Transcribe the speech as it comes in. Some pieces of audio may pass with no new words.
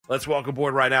Let's welcome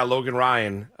aboard right now Logan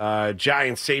Ryan,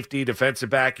 Giants safety, defensive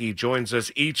back. He joins us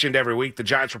each and every week. The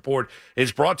Giants Report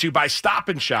is brought to you by Stop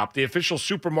and Shop, the official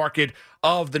supermarket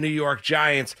of the New York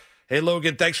Giants. Hey,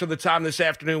 Logan, thanks for the time this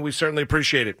afternoon. We certainly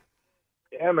appreciate it.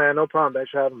 Yeah, man, no problem.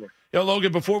 Thanks for having me.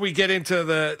 Logan, before we get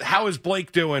into how is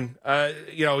Blake doing?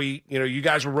 You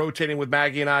guys were rotating with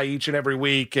Maggie and I each and every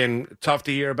week, and tough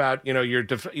to hear about,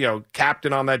 your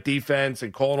captain on that defense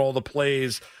and calling all the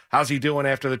plays. How's he doing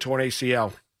after the torn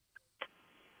ACL?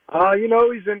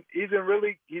 He's in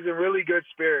really good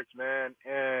spirits, man,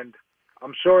 and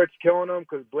I'm sure it's killing him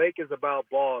because Blake is about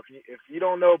ball. If you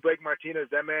don't know Blake Martinez,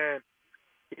 that man,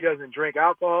 he doesn't drink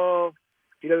alcohol.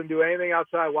 He doesn't do anything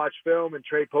outside, watch film, and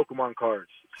trade Pokemon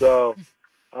cards. So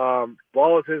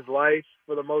ball is his life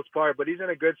for the most part, but he's in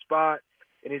a good spot,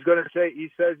 and he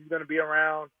says he's going to be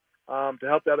around to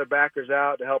help the other backers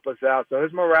out, to help us out. So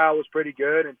his morale was pretty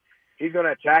good, and he's going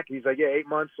to attack. He's like, 8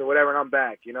 months or whatever, and I'm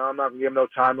back. I'm not going to give him no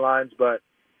timelines, but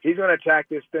he's going to attack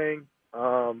this thing,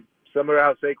 similar to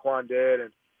how Saquon did.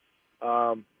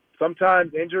 And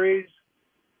sometimes injuries,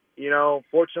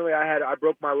 fortunately I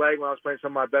broke my leg when I was playing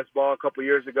some of my best ball a couple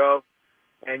years ago,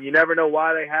 and you never know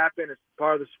why they happen. It's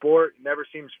part of the sport. It never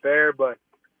seems fair, but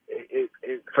it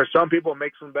for some people, it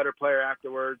makes them a better player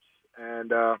afterwards.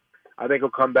 And I think he'll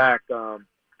come back,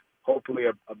 hopefully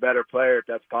a better player if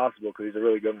that's possible, because he's a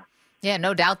really good one. Yeah,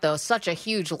 no doubt, though. Such a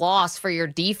huge loss for your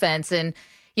defense. And,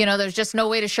 there's just no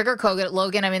way to sugarcoat it,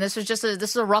 Logan. I mean, this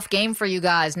is a rough game for you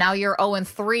guys. Now you're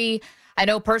 0-3. I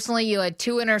know personally you had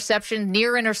 2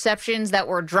 near interceptions that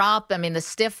were dropped. I mean, the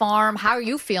stiff arm. How are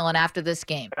you feeling after this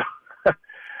game?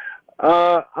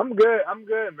 I'm good,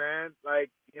 man. Like,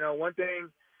 one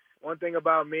thing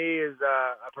about me is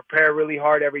I prepare really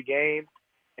hard every game,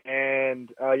 and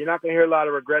you're not going to hear a lot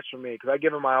of regrets from me because I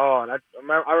give it my all. And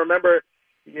I remember,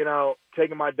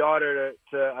 taking my daughter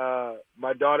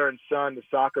my daughter and son to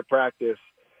soccer practice,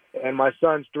 and my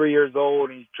son's 3 years old,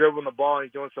 and he's dribbling the ball, and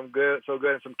he's doing so good,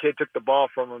 and some kid took the ball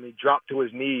from him. He dropped to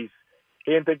his knees.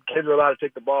 He didn't think kids were allowed to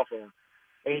take the ball from him.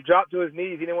 And he dropped to his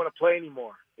knees. He didn't want to play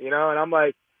anymore, and I'm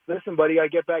like, listen, buddy, I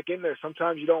get back in there.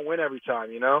 Sometimes you don't win every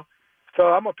time, So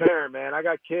I'm a parent, man. I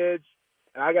got kids,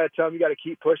 and I got to tell them you got to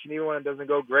keep pushing even when it doesn't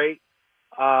go great.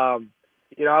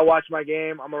 I watch my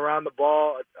game. I'm around the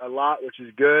ball a lot, which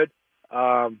is good.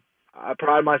 I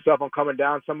pride myself on coming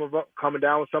down with some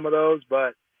of those,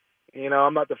 but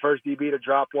I'm not the first DB to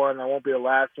drop one. I won't be the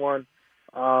last one.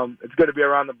 It's good to be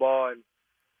around the ball,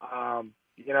 and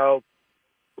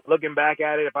looking back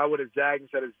at it, if I would have zagged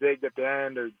instead of zigged at the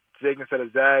end, or zig instead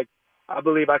of zag, I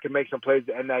believe I could make some plays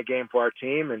to end that game for our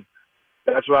team, and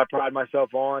that's what I pride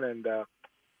myself on. And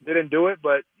didn't do it,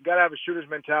 but you got to have a shooter's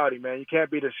mentality, man. You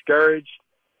can't be discouraged.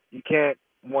 You can't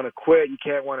want to quit. You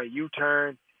can't want to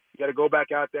U-turn. You got to go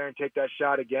back out there and take that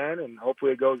shot again, and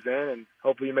hopefully it goes in, and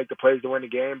hopefully you make the plays to win the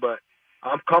game. But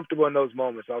I'm comfortable in those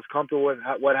moments. I was comfortable with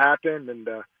what happened, and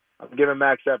I'm giving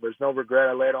max effort. There's no regret.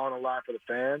 I laid it on the line for the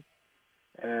fans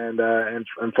and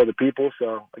for the people.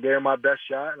 So I gave it my best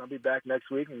shot, and I'll be back next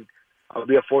week, and I'll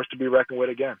be a force to be reckoned with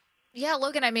again. Yeah,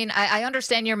 Logan, I mean, I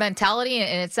understand your mentality,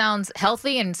 and it sounds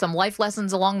healthy and some life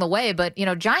lessons along the way. But,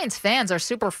 Giants fans are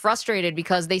super frustrated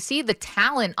because they see the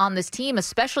talent on this team,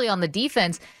 especially on the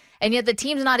defense, and yet the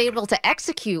team's not able to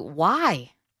execute.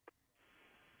 Why?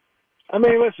 I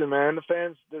mean, listen, man, the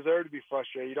fans deserve to be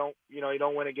frustrated. You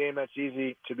don't win a game that's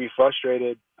easy to be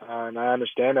frustrated, and I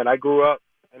understand that. I grew up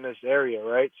in this area,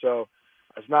 right? So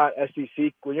it's not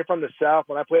SEC. When you're from the South,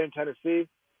 when I played in Tennessee,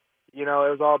 it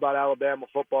was all about Alabama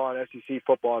football and SEC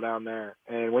football down there.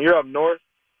 And when you're up north,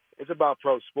 it's about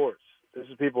pro sports. This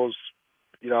is people's,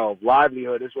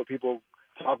 livelihood. This is what people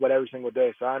talk about every single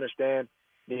day. So I understand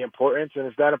the importance, and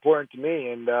it's that important to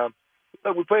me. And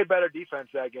look, we played better defense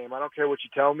that game. I don't care what you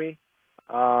tell me.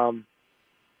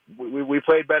 We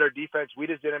played better defense. We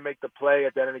just didn't make the play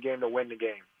at the end of the game to win the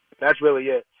game. That's really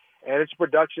it. And it's a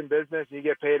production business, and you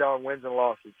get paid on wins and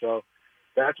losses. So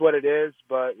that's what it is.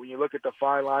 But when you look at the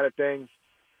fine line of things,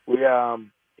 we,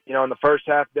 in the first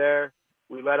half there,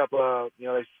 we let up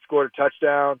they scored a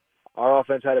touchdown. Our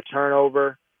offense had a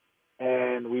turnover,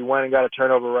 and we went and got a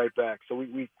turnover right back. So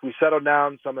we settled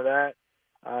down some of that.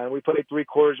 We played 3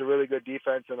 quarters of really good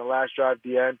defense. In the last drive at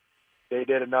the end, they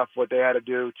did enough what they had to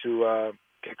do to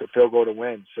kick a field goal to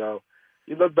win. So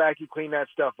you look back, you clean that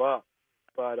stuff up.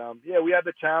 But, we have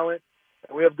the talent,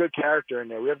 and we have good character in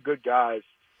there. We have good guys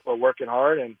who are working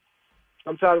hard. And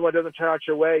sometimes when it doesn't turn out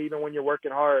your way, even when you're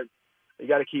working hard, you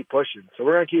got to keep pushing. So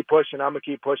we're going to keep pushing. I'm going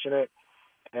to keep pushing it.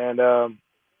 And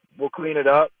we'll clean it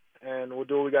up. and we'll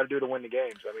do what we got to do to win the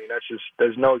games. I mean,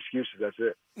 there's no excuses. That's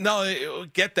it. No,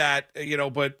 get that,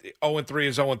 but 0-3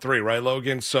 is 0-3, right,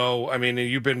 Logan? So, I mean,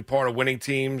 you've been part of winning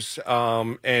teams,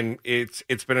 and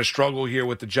it's been a struggle here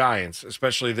with the Giants,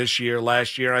 especially this year,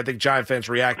 last year. I think Giant fans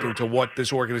reacting to what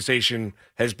this organization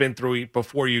has been through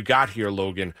before you got here,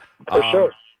 Logan. For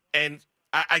sure. And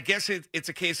I guess it's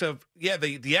a case of,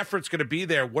 the effort's going to be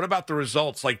there. What about the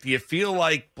results? Like, do you feel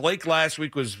like Blake last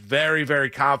week was very, very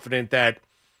confident that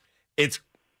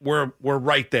we're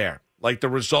right there? Like, the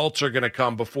results are going to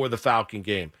come before the Falcon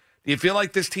game. Do you feel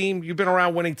like this team, you've been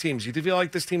around winning teams, do you feel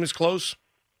like this team is close?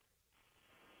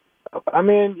 I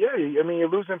mean, yeah. I mean, you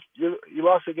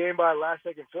lost a game by a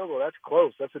last-second field goal. That's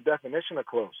close. That's the definition of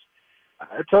close.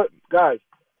 Guys,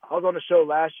 I was on the show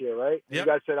last year, right? Yep.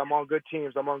 You guys said, I'm on good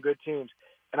teams.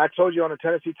 And I told you on the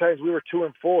Tennessee Titans, we were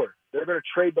 2-4. They're going to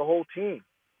trade the whole team.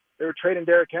 They were trading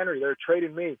Derrick Henry. They were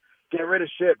trading me. Get rid of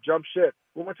ship, jump ship.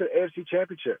 We went to the AFC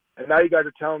Championship. And now you guys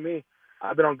are telling me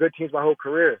I've been on good teams my whole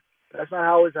career. That's not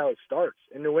always how it starts.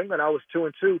 In New England, I was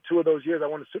 2-2. 2 of those years, I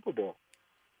won the Super Bowl.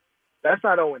 That's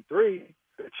not 0-3.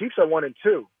 The Chiefs are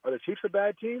 1-2. Are the Chiefs a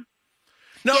bad team?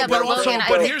 No, yeah, but Logan,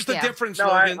 here's the difference, no,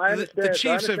 Logan. I understand. The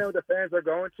Chiefs I understand what the fans are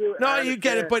going to. No, you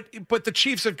get it, but the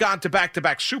Chiefs have gone to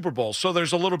back-to-back Super Bowls, so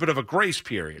there's a little bit of a grace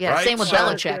period, yeah, right? Same with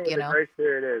Belichick, The grace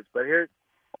period is, but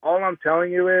all I'm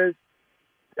telling you is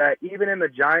that even in the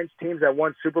Giants teams that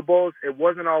won Super Bowls, it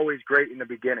wasn't always great in the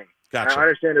beginning. Gotcha. I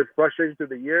understand there's frustration through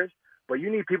the years, but you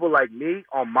need people like me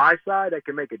on my side that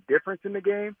can make a difference in the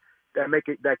game,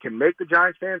 that can make the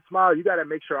Giants fans smile. You got to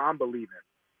make sure I'm believing,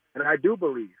 and I do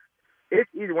believe. It's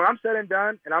easy. When I'm said and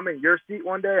done and I'm in your seat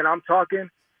one day and I'm talking,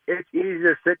 it's easy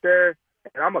to sit there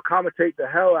and I'm going to commentate the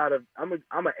hell out of – I'm going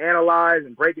to analyze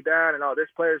and break it down and, this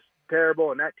player's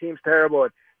terrible and that team's terrible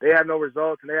and they have no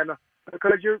results and they have no –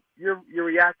 because you're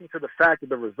reacting to the fact of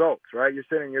the results, right? You're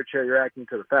sitting in your chair, you're reacting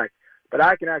to the fact. But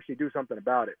I can actually do something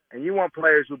about it. And you want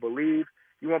players who believe.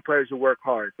 You want players who work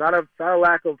hard. It's not a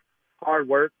lack of hard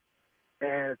work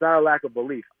and it's not a lack of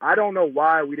belief. I don't know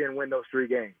why we didn't win those 3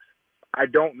 games. I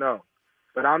don't know.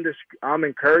 But I'm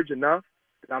encouraged enough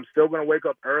that I'm still going to wake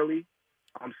up early.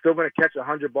 I'm still going to catch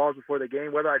 100 balls before the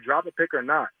game, whether I drop a pick or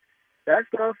not. That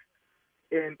stuff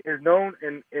is known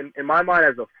in my mind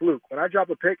as a fluke. When I drop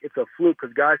a pick, it's a fluke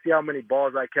because guys see how many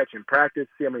balls I catch in practice,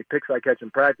 see how many picks I catch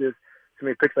in practice, see how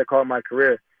many picks I call in my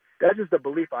career. That's just the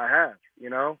belief I have,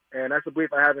 and that's the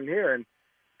belief I have in here. And,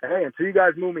 hey, until you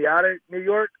guys move me out of New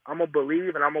York, I'm going to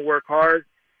believe and I'm going to work hard,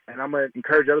 and I'm going to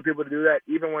encourage other people to do that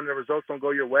even when the results don't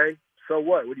go your way. So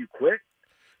what? Would you quit?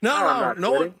 No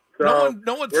one's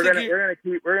we're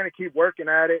gonna keep working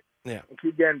at it, and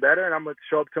keep getting better. And I'm gonna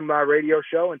show up to my radio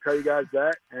show and tell you guys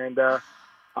that. And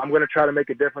I'm gonna try to make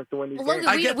a difference to win these games.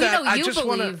 I get we that. know you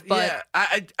believe, but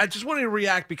I just wanted to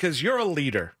react because you're a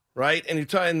leader, right?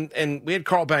 And and we had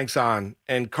Carl Banks on,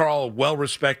 and Carl, well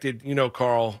respected,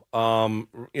 Carl,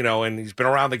 and he's been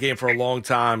around the game for a long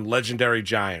time, legendary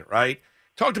Giant, right?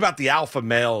 Talked about the alpha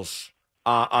males.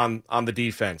 On the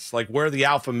defense, like where are the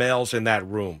alpha males in that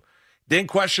room? Didn't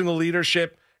question the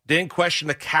leadership, didn't question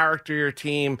the character of your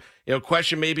team.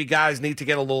 Question maybe guys need to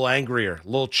get a little angrier, a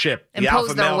little chip. The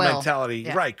alpha male mentality,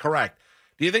 yeah. Right? Correct.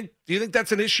 Do you think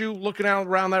that's an issue? Looking out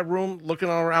around that room, looking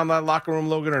around that locker room,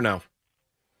 Logan, or no?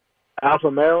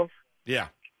 Alpha males? Yeah.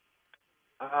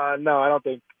 No, I don't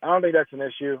think that's an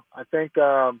issue.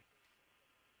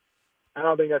 I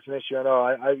don't think that's an issue at all.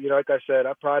 Like I said,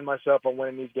 I pride myself on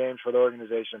winning these games for the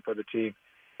organization, for the team.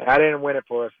 And I didn't win it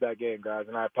for us that game, guys,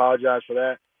 and I apologize for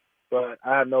that. But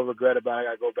I have no regret about it. I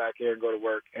got to go back here and go to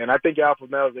work. And I think alpha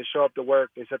males, they show up to work,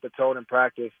 they set the tone in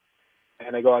practice,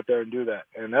 and they go out there and do that.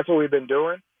 And that's what we've been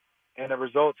doing. And the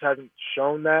results hasn't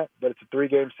shown that, but it's a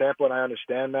 3-game sample, and I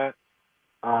understand that.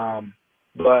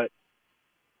 But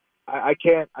I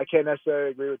can't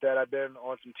necessarily agree with that. I've been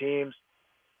on some teams.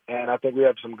 And I think we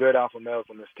have some good alpha males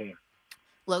on this team.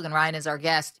 Logan Ryan is our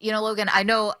guest. Logan, I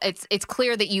know it's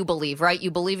clear that you believe, right? You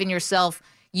believe in yourself.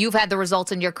 You've had the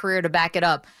results in your career to back it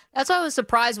up. That's why I was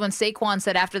surprised when Saquon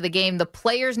said after the game, the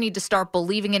players need to start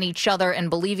believing in each other and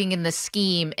believing in the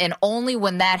scheme. And only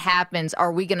when that happens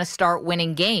are we going to start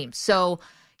winning games. So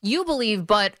you believe,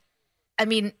 but,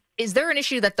 is there an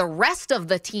issue that the rest of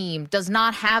the team does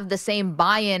not have the same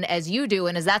buy-in as you do?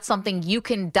 And is that something you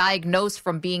can diagnose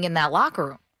from being in that locker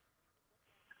room?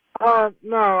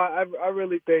 No, I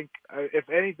really think if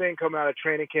anything coming out of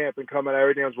training camp and coming out of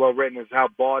everything that's well written is how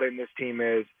bought in this team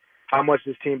is, how much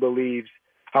this team believes,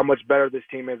 how much better this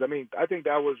team is. I think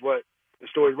that was what the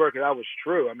stories were, because that was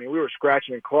true. We were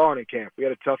scratching and clawing in camp. We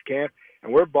had a tough camp,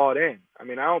 and we're bought in. I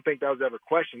don't think that was ever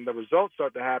questioned. The results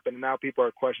start to happen, and now people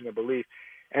are questioning the belief.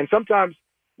 And sometimes,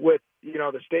 with,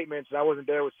 the statements, and I wasn't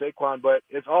there with Saquon, but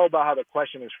it's all about how the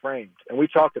question is framed. And we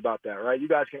talked about that, right? You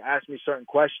guys can ask me certain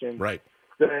questions right,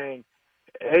 saying,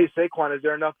 hey, Saquon, is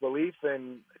there enough belief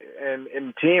in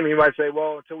the team? And you might say,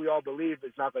 well, until we all believe,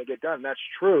 it's not going to get done. And that's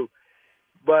true.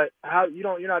 But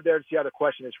you're not there to see how the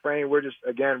question is framed. We're just,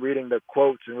 again, reading the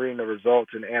quotes and reading the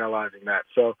results and analyzing that.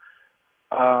 So,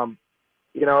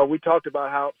 we talked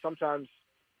about how sometimes,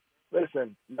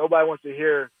 listen, nobody wants to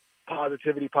hear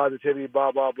positivity,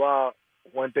 blah, blah, blah,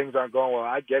 when things aren't going well.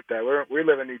 I get that. We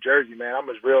live in New Jersey, man. I'm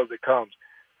as real as it comes.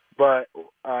 But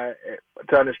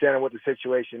to understand what the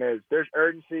situation is, there's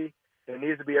urgency. There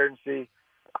needs to be urgency.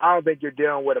 I don't think you're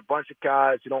dealing with a bunch of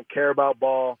guys who don't care about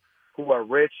ball, who are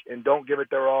rich and don't give it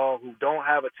their all, who don't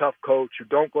have a tough coach, who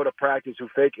don't go to practice, who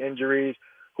fake injuries,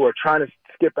 who are trying to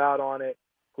skip out on it,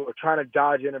 who are trying to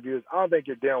dodge interviews. I don't think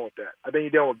you're dealing with that. I think you're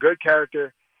dealing with good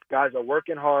character. Guys are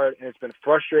working hard, and it's been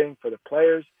frustrating for the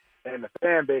players and the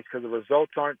fan base because the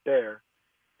results aren't there,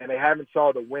 and they haven't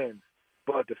saw the wins.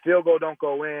 But if the field goal don't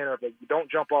go in or if they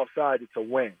don't jump off sides, it's a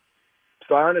win.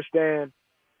 So I understand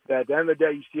that at the end of the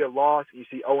day, you see a loss, you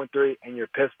see 0-3, and you're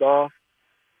pissed off.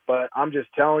 But I'm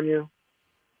just telling you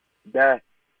that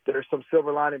there's some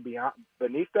silver lining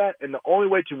beneath that. And the only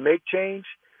way to make change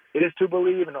is to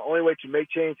believe, and the only way to make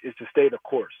change is to stay the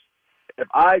course. If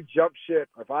I jump ship,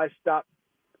 if I stop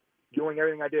doing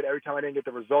everything I did every time I didn't get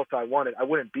the results I wanted, I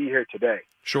wouldn't be here today.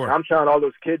 sure. And I'm telling all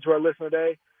those kids who are listening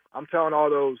today, I'm telling all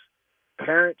those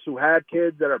parents who had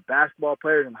kids that are basketball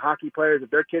players and hockey players, if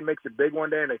their kid makes it big one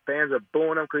day and their fans are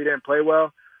booing them because he didn't play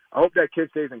well, I hope that kid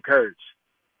stays encouraged.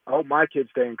 I hope my kids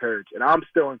stay encouraged. And I'm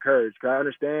still encouraged because I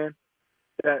understand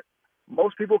that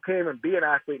most people can't even be an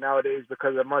athlete nowadays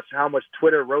because of how much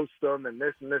Twitter roasts them and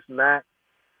this and this and that.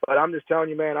 But I'm just telling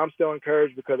you, man, I'm still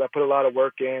encouraged because I put a lot of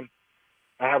work in.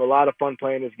 I have a lot of fun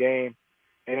playing this game,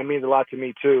 and it means a lot to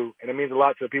me too. And it means a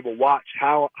lot to the people watch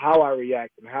how I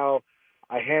react and how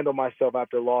I handle myself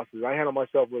after losses. I handle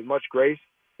myself with as much grace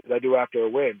as I do after a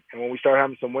win. And when we start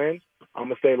having some wins, I'm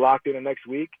going to stay locked in the next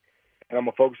week, and I'm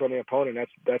going to focus on the opponent.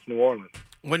 That's New Orleans.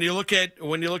 When you look at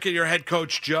your head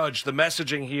coach Judge, the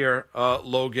messaging here,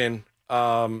 Logan,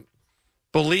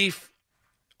 belief,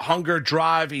 hunger,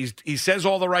 drive. He says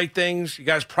all the right things. You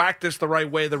guys practice the right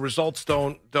way. The results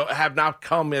have not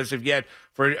come as of yet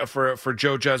for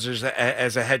Joe Judge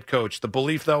as a head coach. The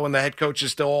belief, though, in the head coach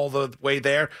is still all the way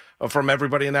there from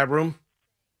everybody in that room.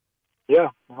 Yeah,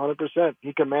 100%.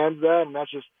 He commands that, and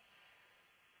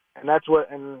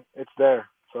and it's there.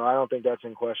 So I don't think that's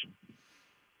in question.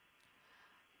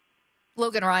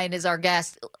 Logan Ryan is our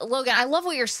guest. Logan, I love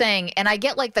what you're saying, and I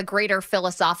get like the greater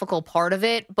philosophical part of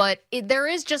it, but there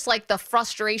is just like the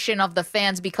frustration of the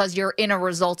fans because you're in a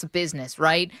results business,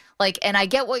 right? And I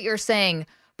get what you're saying,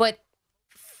 but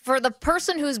for the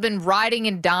person who's been riding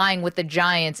and dying with the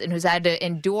Giants and who's had to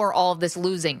endure all of this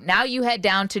losing, now you head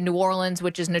down to New Orleans,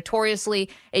 which is notoriously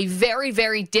a very,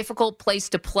 very difficult place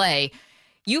to play.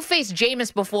 You faced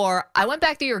Jameis before. I went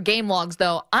back through your game logs,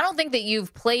 though. I don't think that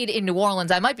you've played in New Orleans.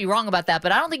 I might be wrong about that,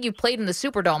 but I don't think you've played in the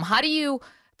Superdome. How do you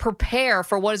prepare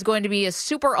for what is going to be a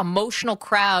super emotional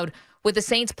crowd with the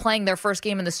Saints playing their first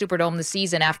game in the Superdome this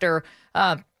season after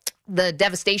the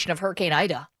devastation of Hurricane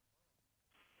Ida?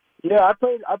 Yeah, I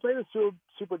played the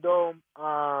Superdome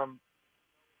a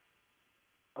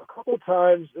couple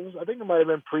times. I think it might have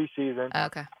been preseason.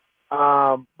 Okay.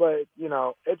 But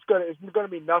it's gonna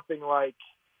be nothing like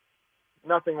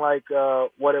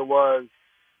what it was.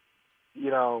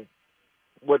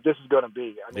 What this is gonna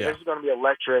be. I mean, This is gonna be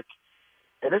electric,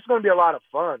 and it's gonna be a lot of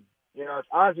fun. It's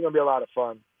honestly gonna be a lot of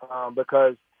fun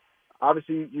because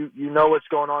obviously you know what's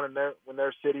going on in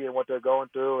their city and what they're going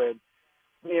through. And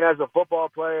as a football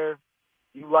player,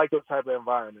 you like those type of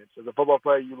environments. As a football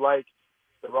player, you like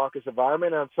the raucous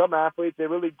environment. And some athletes, they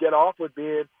really get off with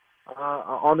being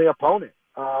on the opponent,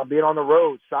 being on the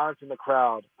road, silencing the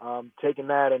crowd, taking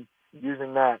that and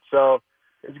using that. So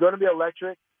it's going to be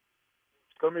electric.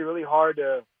 It's going to be really hard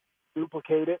to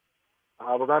duplicate it.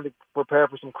 We're going to prepare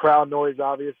for some crowd noise,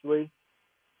 obviously.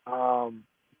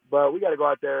 But we got to go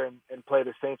out there and play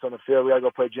the Saints on the field. We got to go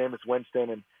play Jameis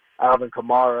Winston and Alvin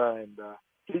Kamara. And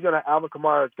Alvin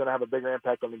Kamara is going to have a bigger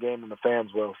impact on the game than the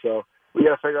fans will. So we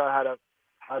got to figure out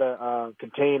how to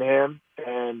contain him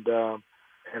and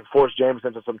force Jameis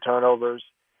into some turnovers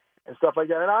and stuff like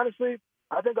that. And honestly,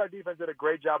 I think our defense did a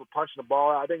great job of punching the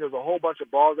ball out. I think there was a whole bunch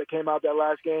of balls that came out that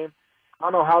last game. I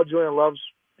don't know how Julian Love's,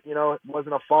 it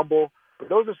wasn't a fumble, but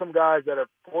those are some guys that are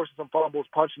forcing some fumbles,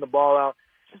 punching the ball out.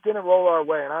 just didn't roll our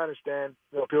way. And I understand,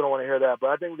 people don't want to hear that, but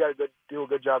I think we got to do a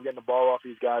good job getting the ball off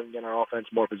these guys and getting our offense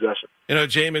more possession.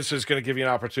 Jameis is going to give you an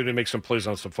opportunity to make some plays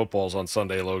on some footballs on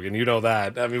Sunday, Logan. You know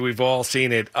that. I mean, we've all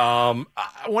seen it. I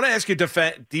want to ask you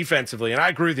defensively, and I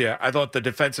agree with you. I thought the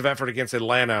defensive effort against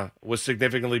Atlanta was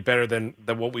significantly better than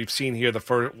what we've seen here,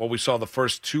 what we saw the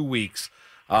first 2 weeks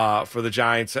for the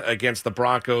Giants against the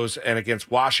Broncos and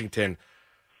against Washington.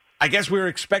 I guess we were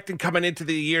expecting coming into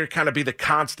the year kind of be the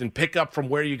constant pickup from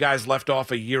where you guys left off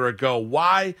a year ago.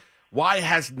 Why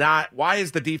has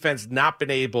the defense not been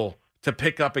able to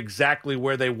pick up exactly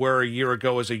where they were a year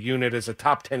ago as a unit, as a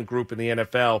top 10 group in the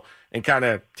NFL, and kind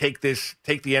of take the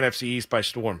NFC East by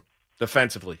storm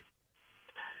defensively?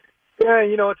 Yeah,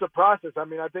 it's a process. I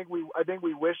mean, I think we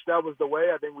wish that was the way.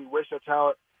 I think we wish that's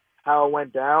how it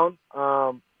went down.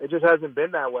 It just hasn't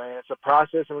been that way. It's a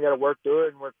process, and we got to work through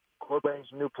it, and we're incorporating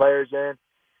some new players in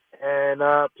and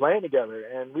playing together.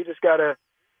 And we just got to,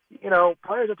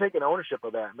 players are taking ownership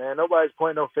of that, man. Nobody's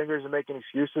pointing no fingers and making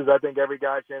excuses. I think every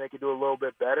guy's saying they could do a little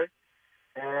bit better.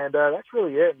 And that's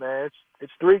really it, man.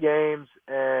 It's 3 games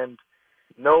and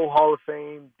no Hall of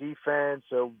Fame defense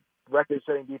or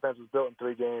record-setting defense was built in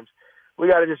 3 games. We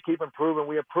got to just keep improving.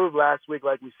 We improved last week,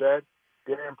 like we said.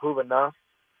 Didn't improve enough.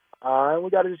 And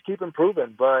we got to just keep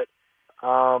improving. But,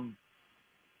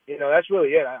 that's really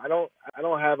it. I don't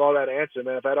have all that answer,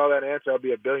 man. If I had all that answer, I'd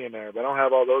be a billionaire. But I don't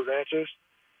have all those answers.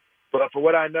 But for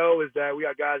what I know is that we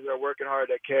got guys that are working hard,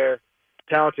 that care,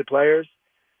 talented players,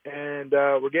 and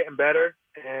we're getting better,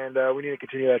 and we need to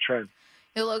continue that trend.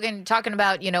 Hey, Logan, talking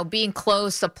about, being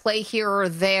close, a play here or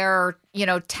there,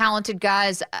 talented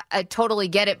guys, I totally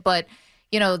get it. But,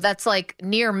 that's like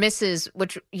near misses,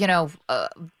 which, I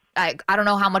don't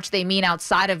know how much they mean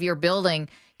outside of your building.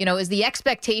 Is the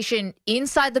expectation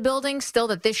inside the building still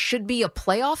that this should be a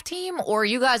playoff team, or are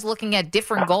you guys looking at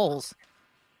different goals?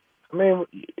 I mean,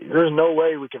 there's no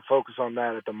way we can focus on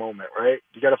that at the moment, right?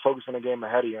 You got to focus on the game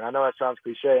ahead of you. And I know that sounds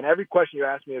cliche. And every question you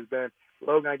ask me has been,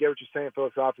 Logan, I get what you're saying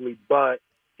philosophically, but,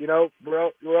 we're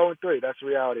 0-3. That's the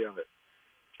reality of it.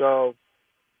 So,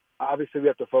 obviously, we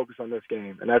have to focus on this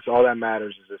game. And that's all that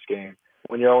matters is this game.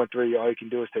 When you're 0-3, all you can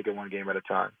do is take it one game at a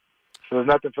time. So there's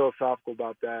nothing philosophical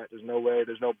about that. There's no way.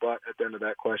 There's no but at the end of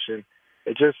that question.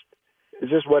 It's just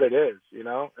what it is,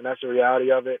 and that's the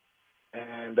reality of it.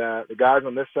 And the guys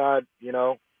on this side,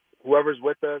 whoever's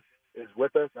with us is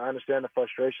with us. I understand the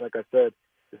frustration. Like I said,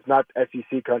 it's not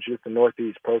SEC country. It's the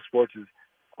Northeast. Pro sports is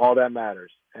all that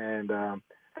matters. And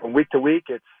from week to week,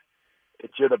 it's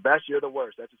you're the best, you're the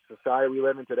worst. That's the society we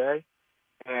live in today.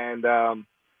 And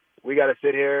we got to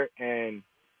sit here and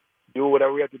do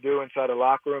whatever we have to do inside the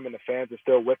locker room, and the fans are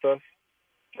still with us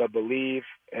to believe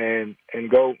and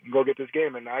go get this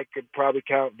game. And I could probably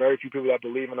count very few people that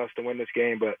believe in us to win this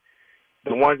game, but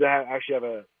the ones that actually have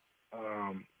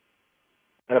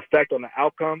an effect on the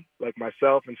outcome, like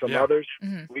myself and some others,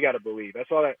 we got to believe. That's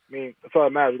all that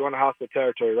matters. We're going to hostile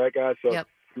territory, right, guys? So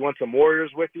you want some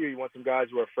warriors with you. You want some guys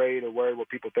who are afraid or worried what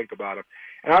people think about them.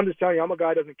 And I'm just telling you, I'm a guy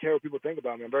who doesn't care what people think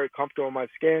about me. I'm very comfortable in my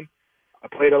skin. I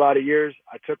played a lot of years.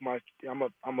 I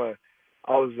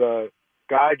was a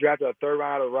guy drafted a 3rd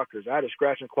round out of Rutgers. I had to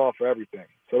scratch and claw for everything.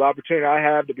 So the opportunity I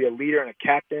have to be a leader and a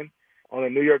captain on the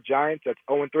New York Giants that's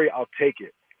 0-3, I'll take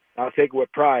it. I'll take it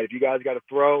with pride. If you guys got to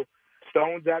throw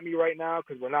stones at me right now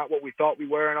because we're not what we thought we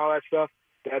were and all that stuff,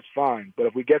 that's fine. But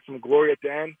if we get some glory at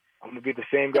the end, I'm going to be the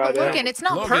same guy. Logan, it's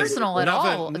not personal at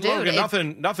all, dude.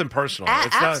 Logan, nothing personal.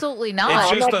 It's absolutely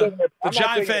not. It's just the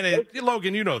Giant fan.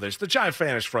 Logan, you know this. The Giant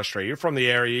fan is frustrated. You're from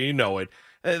the area. You know it.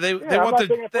 They want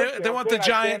the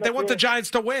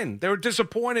Giants to win. They were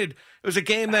disappointed. It was a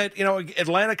game that,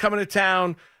 Atlanta coming to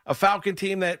town, a Falcon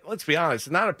team that, let's be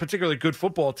honest, not a particularly good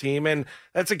football team, and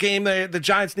that's a game that the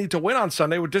Giants need to win on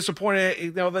Sunday. We're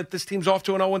disappointed, that this team's off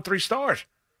to an 0-3 start.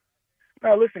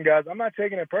 No, listen, guys, I'm not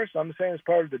taking it personal. I'm just saying it's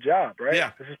part of the job, right?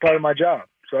 Yeah. This is part of my job,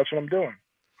 so that's what I'm doing.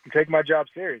 I'm taking my job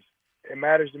serious. It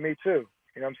matters to me, too.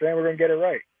 You know what I'm saying? We're going to get it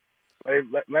right.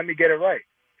 Let me get it right.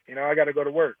 I got to go to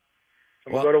work. So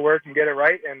I'm going to go to work and get it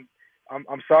right, and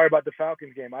I'm sorry about the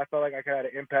Falcons game. I felt like I could have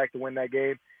an impact to win that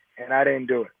game, and I didn't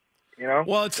do it.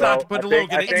 Well, it's not, but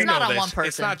Logan, it's not on one person.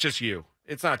 It's not just you.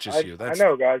 It's not just you. I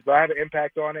know, guys, but I have an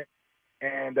impact on it,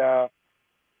 and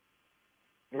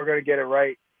we're going to get it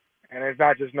right. And it's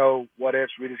not just no what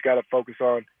ifs. We just got to focus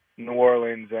on New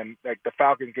Orleans, and the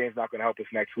Falcons game's not going to help us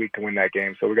next week to win that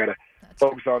game. So we got to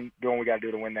focus on doing what we got to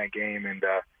do to win that game, and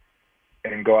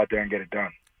go out there and get it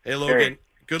done. Hey, Logan,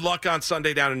 good luck on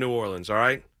Sunday down in New Orleans. All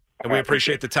right, and we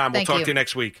appreciate the time. We'll talk to you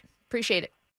next week. Appreciate it.